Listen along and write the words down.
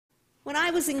When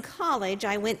I was in college,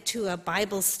 I went to a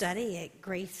Bible study at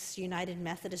Grace United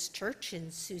Methodist Church in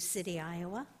Sioux City,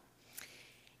 Iowa.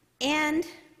 And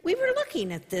we were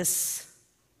looking at this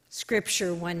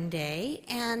scripture one day,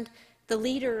 and the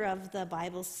leader of the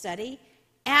Bible study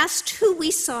asked who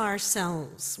we saw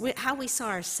ourselves, how we saw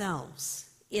ourselves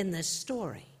in this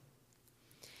story.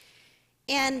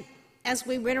 And as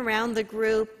we went around the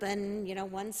group, and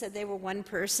one said they were one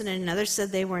person, and another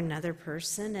said they were another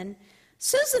person, and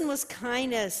Susan was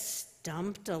kind of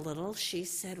stumped a little. She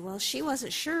said, well, she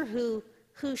wasn't sure who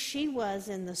she was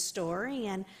in the story,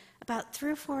 and about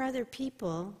 3 or 4 other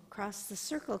people across the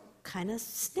circle kind of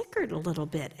snickered a little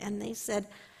bit, and they said,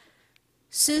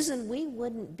 Susan, we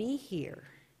wouldn't be here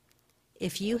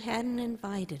if you hadn't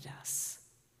invited us.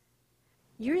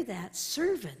 You're that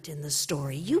servant in the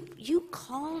story. You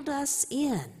called us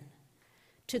in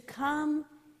to come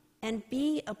and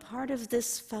be a part of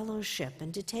this fellowship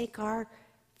and to take our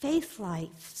faith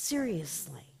life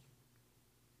seriously.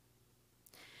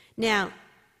 Now,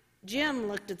 Jim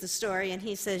looked at the story and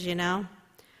he says,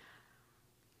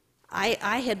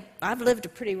 I've lived a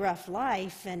pretty rough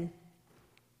life, and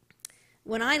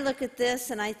when I look at this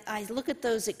and I look at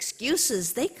those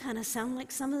excuses, they kind of sound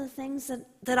like some of the things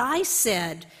that I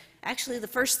said, actually the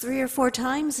first 3 or 4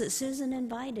 times that Susan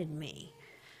invited me.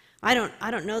 I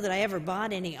don't know that I ever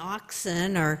bought any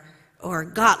oxen or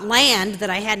got land that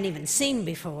I hadn't even seen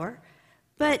before,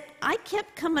 but I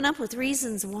kept coming up with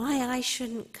reasons why I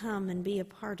shouldn't come and be a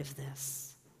part of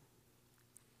this.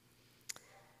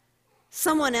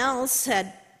 Someone else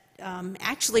had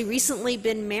actually recently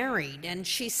been married, and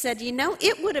she said,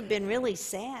 it would have been really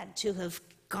sad to have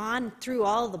gone through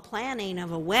all the planning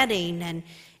of a wedding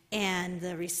and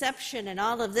the reception and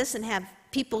all of this and have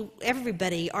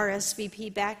everybody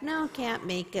RSVP back. No, can't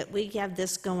make it. We have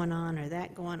this going on or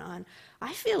that going on.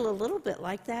 I feel a little bit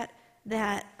like that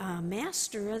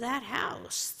master of that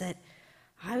house, that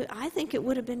I think it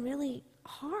would have been really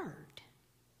hard.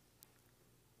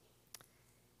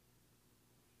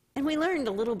 And we learned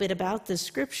a little bit about this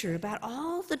scripture, about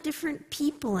all the different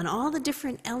people and all the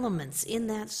different elements in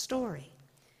that story.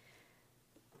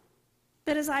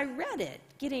 But as I read it,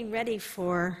 getting ready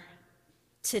for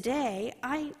today,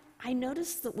 I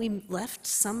noticed that we left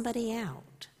somebody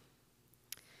out.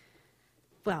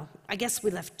 Well, I guess we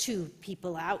left 2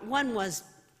 people out. One was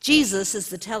Jesus as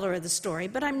the teller of the story,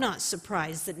 but I'm not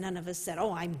surprised that none of us said,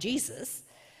 oh, I'm Jesus.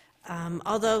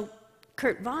 Although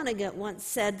Kurt Vonnegut once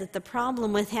said that the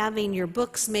problem with having your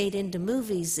books made into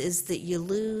movies is that you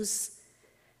lose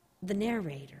the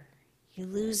narrator. You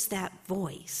lose that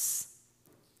voice.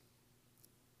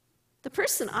 The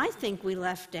person I think we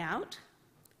left out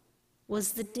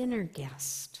was the dinner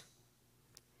guest.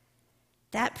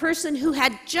 That person who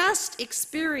had just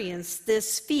experienced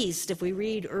this feast, if we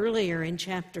read earlier in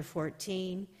chapter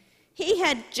 14, he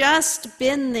had just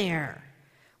been there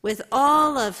with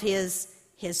all of his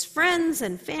friends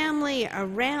and family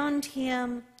around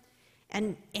him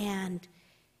and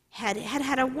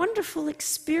had a wonderful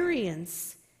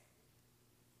experience,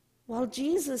 while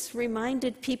Jesus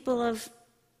reminded people of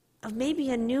maybe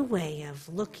a new way of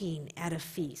looking at a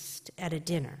feast, at a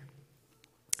dinner.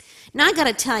 Now, I got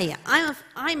to tell you,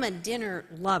 I'm a dinner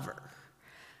lover.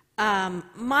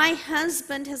 My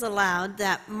husband has allowed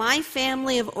that my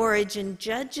family of origin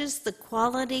judges the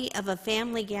quality of a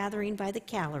family gathering by the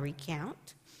calorie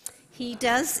count. He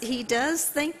does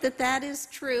think that is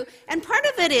true. And part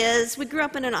of it is we grew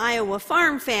up in an Iowa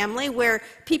farm family where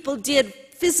people did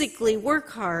physically work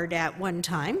hard at one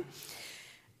time.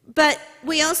 But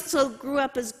we also grew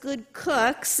up as good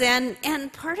cooks,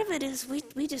 and part of it is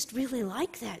we just really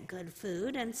like that good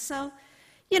food. And so,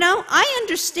 I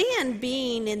understand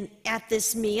being at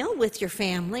this meal with your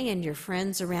family and your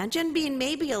friends around you and being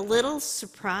maybe a little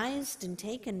surprised and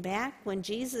taken back when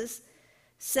Jesus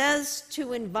says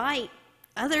to invite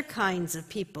other kinds of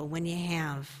people when you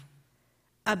have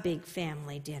a big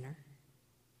family dinner.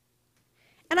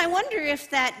 And I wonder if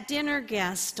that dinner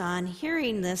guest, on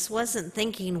hearing this, wasn't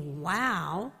thinking,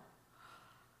 wow,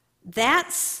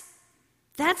 that's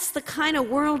the kind of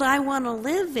world I want to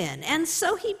live in. And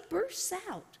so he bursts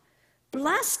out,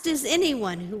 blessed is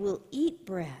anyone who will eat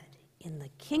bread in the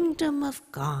kingdom of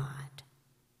God.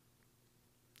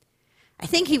 I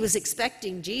think he was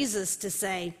expecting Jesus to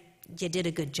say, you did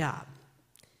a good job.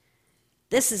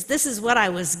 This is what I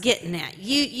was getting at.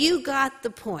 You got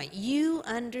the point. You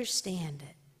understand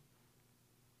it.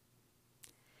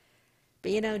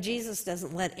 But Jesus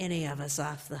doesn't let any of us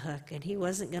off the hook, and he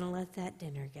wasn't going to let that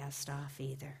dinner guest off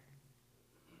either.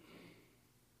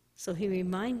 So he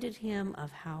reminded him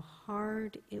of how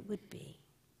hard it would be.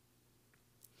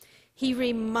 He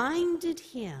reminded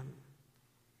him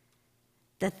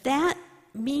that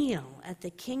meal at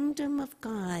the kingdom of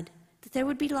God, that there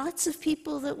would be lots of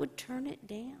people that would turn it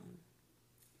down.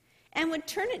 And would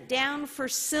turn it down for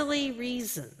silly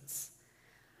reasons.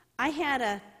 I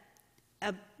had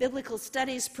a biblical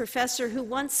studies professor who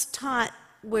once taught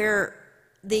where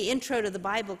the intro to the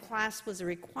Bible class was a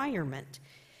requirement.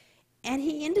 And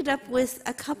he ended up with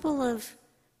a couple of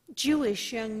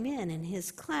Jewish young men in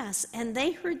his class, and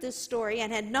they heard this story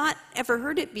and had not ever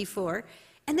heard it before,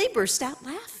 and they burst out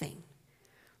laughing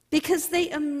because they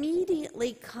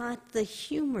immediately caught the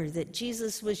humor that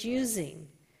Jesus was using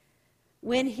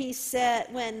when he said,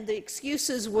 when the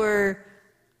excuses were,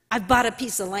 I've bought a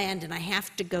piece of land and I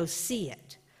have to go see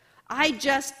it. I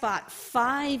just bought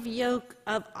 5 yoke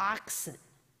of oxen.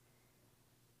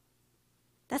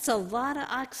 That's a lot of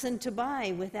oxen to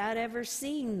buy without ever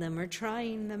seeing them or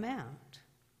trying them out.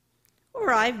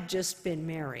 Or I've just been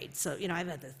married, so, I have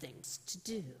other things to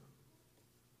do.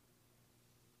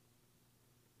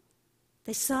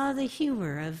 They saw the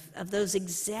humor of those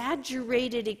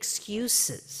exaggerated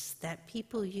excuses that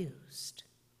people used.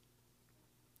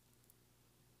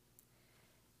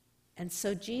 And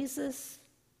so Jesus,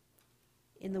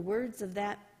 in the words of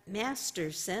that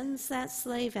master, sends that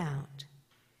slave out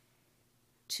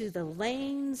to the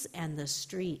lanes and the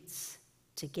streets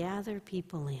to gather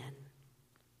people in.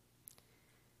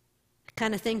 I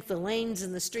kind of think the lanes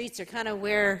and the streets are kind of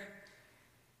where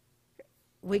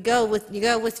you go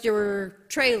with your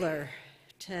trailer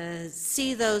to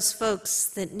see those folks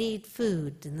that need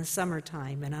food in the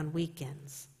summertime and on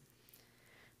weekends.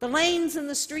 The lanes and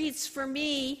the streets for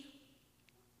me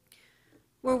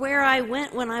were where I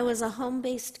went when I was a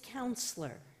home-based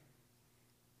counselor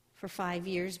for 5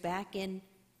 years back in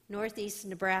northeast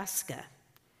Nebraska.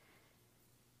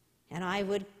 And I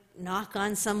would knock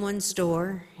on someone's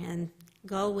door and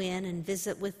go in and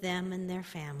visit with them and their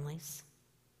families.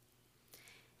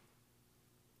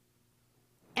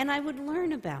 And I would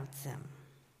learn about them.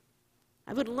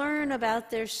 I would learn about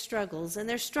their struggles, and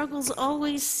their struggles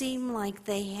always seemed like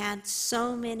they had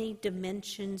so many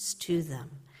dimensions to them.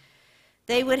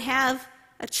 They would have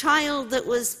a child that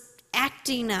was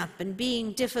acting up and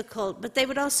being difficult, but they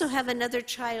would also have another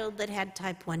child that had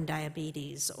type 1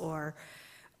 diabetes or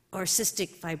cystic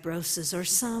fibrosis or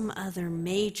some other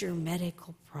major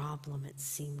medical problem, it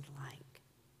seemed like.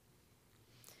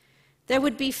 There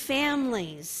would be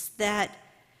families that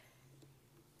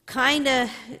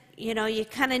you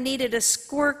kind of needed a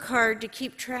scorecard to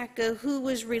keep track of who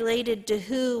was related to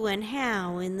who and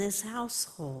how in this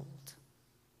household.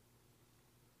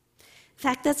 In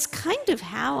fact, that's kind of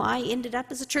how I ended up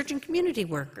as a church and community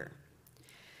worker.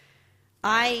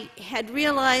 I had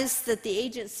realized that the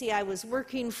agency I was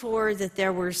working for, that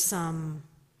there were some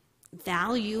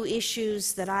value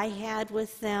issues that I had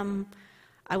with them.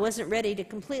 I wasn't ready to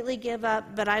completely give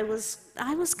up, but I was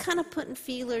kind of putting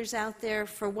feelers out there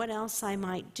for what else I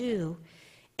might do.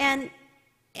 And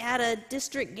at a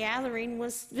district gathering,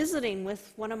 was visiting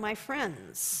with one of my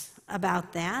friends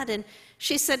about that, and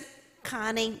she said,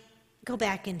 Connie, go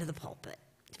back into the pulpit.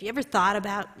 Have you ever thought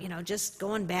about, just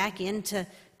going back into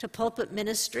pulpit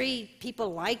ministry?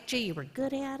 People liked you, you were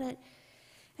good at it.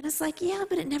 And it's like, yeah,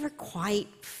 but it never quite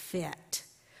fit.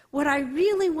 What I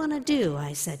really want to do,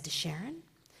 I said to Sharon,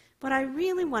 what I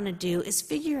really want to do is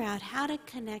figure out how to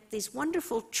connect these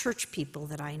wonderful church people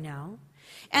that I know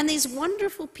and these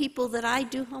wonderful people that I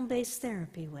do home-based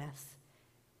therapy with,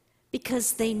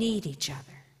 because they need each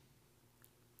other.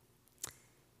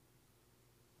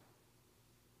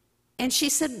 And she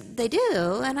said, they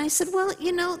do. And I said, well,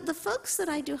 the folks that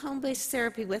I do home-based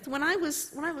therapy with, when I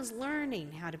was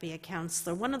learning how to be a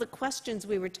counselor, one of the questions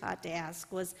we were taught to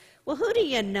ask was, well, who do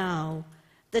you know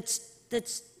that's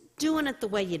doing it the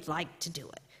way you'd like to do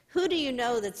it? Who do you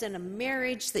know that's in a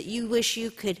marriage that you wish you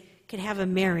could have a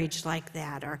marriage like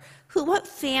that? Or what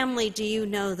family do you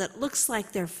know that looks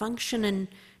like they're functioning,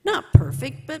 not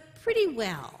perfect, but pretty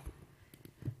well?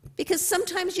 Because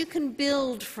sometimes you can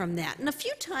build from that, and a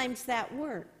few times that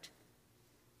worked.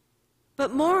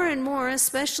 But more and more,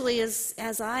 especially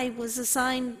as I was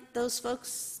assigned those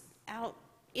folks out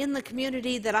in the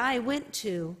community that I went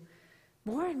to,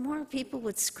 more and more people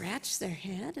would scratch their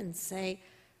head and say,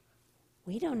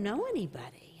 we don't know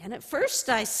anybody. And at first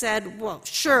I said, well,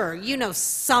 sure,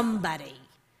 somebody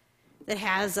that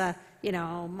has a,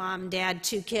 mom, dad,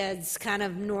 2 kids, kind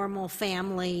of normal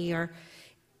family,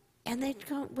 and they'd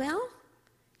go, well,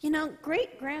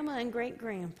 great-grandma and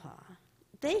great-grandpa,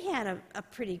 they had a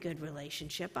pretty good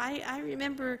relationship. I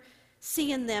remember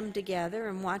seeing them together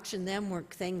and watching them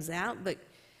work things out, but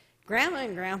Grandma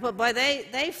and Grandpa, boy,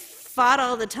 they fought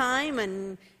all the time,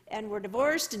 and and we're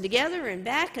divorced and together and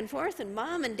back and forth, and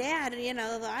mom and dad, you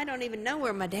know, I don't even know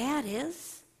where my dad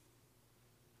is.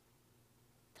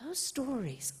 Those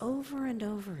stories over and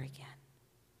over again.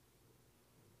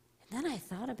 And then I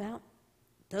thought about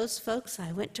those folks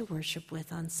I went to worship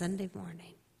with on Sunday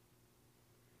morning.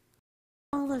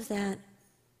 All of that,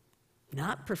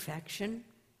 not perfection,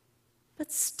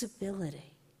 but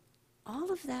stability.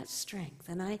 All of that strength.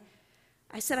 And I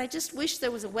said, I just wish there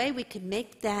was a way we could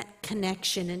make that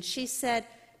connection. And she said,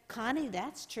 Connie,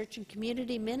 that's church and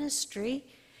community ministry.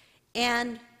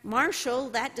 And Marshall,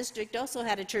 that district also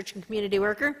had a church and community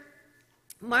worker.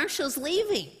 Marshall's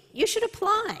leaving. You should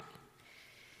apply.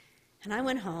 And I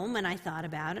went home and I thought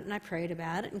about it and I prayed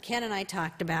about it. And Ken and I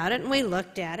talked about it and we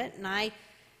looked at it. And I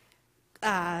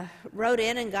wrote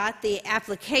in and got the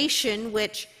application,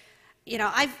 which, you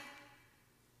know, I've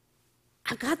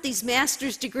got these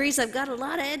master's degrees. I've got a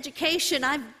lot of education.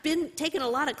 I've been taking a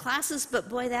lot of classes, but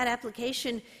boy, that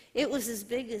application, it was as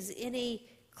big as any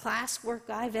classwork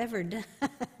I've ever done.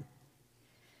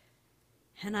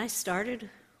 And I started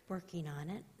working on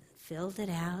it, filled it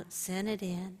out, sent it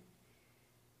in,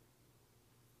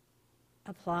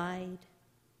 applied,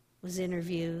 was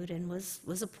interviewed, and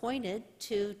was appointed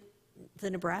to the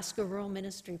Nebraska Rural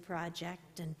Ministry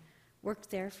Project and worked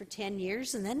there for 10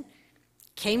 years and then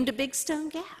came to Big Stone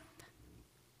Gap.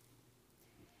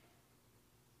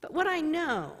 But what I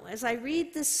know as I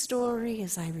read this story,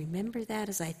 as I remember that,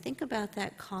 as I think about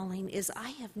that calling, is I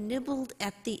have nibbled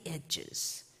at the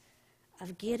edges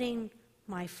of getting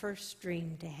my first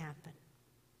dream to happen.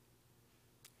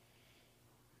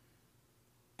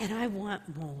 And I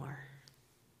want more.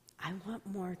 I want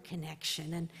more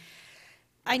connection. And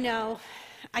I know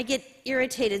I get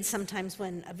irritated sometimes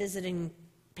when a visiting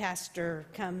pastor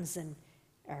comes and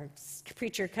or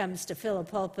preacher comes to fill a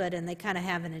pulpit and they kind of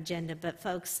have an agenda. But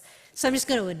folks, so I'm just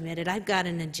going to admit it, I've got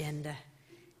an agenda.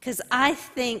 Because I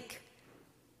think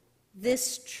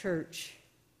this church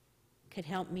could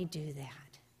help me do that.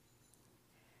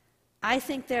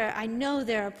 I know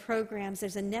there are programs,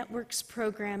 there's a networks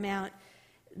program out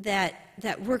that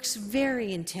works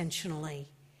very intentionally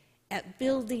at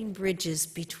building bridges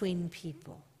between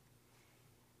people.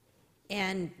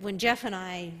 And when Jeff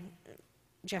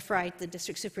Wright, the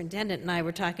district superintendent, and I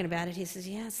were talking about it, he says,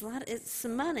 yeah, it's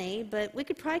some money, but we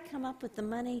could probably come up with the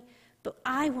money, but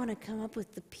I want to come up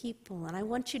with the people, and I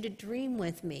want you to dream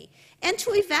with me and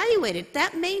to evaluate it.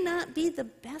 That may not be the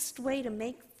best way to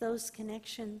make those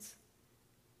connections,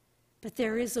 but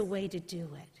there is a way to do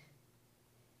it.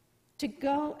 To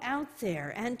go out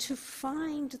there and to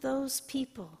find those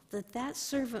people that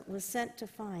servant was sent to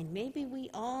find. Maybe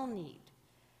we all need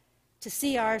to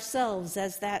see ourselves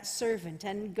as that servant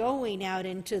and going out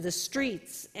into the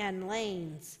streets and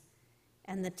lanes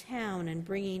and the town and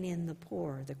bringing in the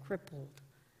poor, the crippled,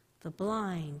 the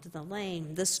blind, the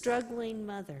lame, the struggling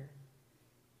mother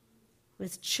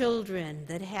with children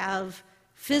that have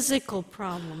physical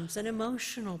problems and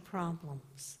emotional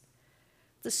problems,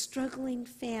 the struggling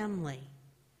family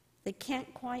that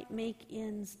can't quite make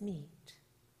ends meet.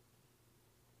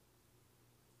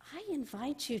 I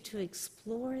invite you to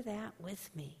explore that with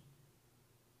me.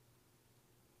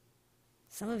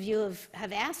 Some of you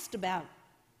have asked about,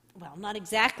 well, not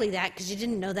exactly that because you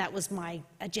didn't know that was my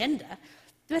agenda,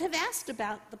 but have asked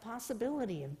about the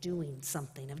possibility of doing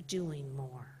something, of doing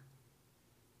more.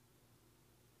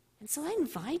 And so I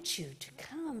invite you to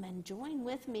come and join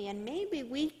with me, and maybe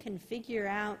we can figure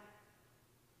out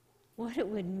what it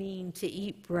would mean to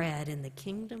eat bread in the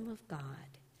kingdom of God.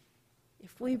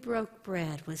 If we broke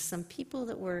bread with some people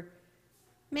that were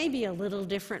maybe a little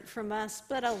different from us,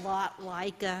 but a lot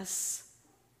like us,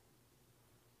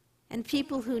 and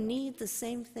people who need the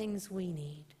same things we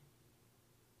need,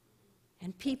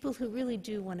 and people who really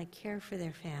do want to care for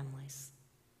their families,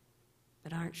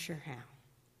 but aren't sure how.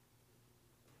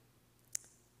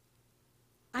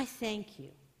 I thank you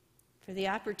for the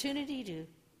opportunity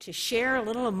to share a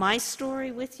little of my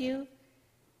story with you,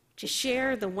 to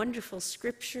share the wonderful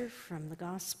scripture from the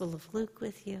Gospel of Luke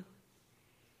with you,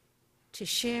 to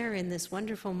share in this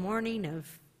wonderful morning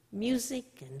of music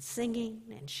and singing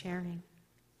and sharing.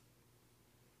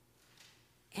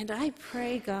 And I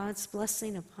pray God's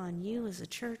blessing upon you as a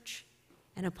church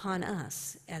and upon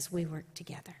us as we work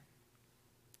together.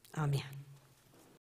 Amen.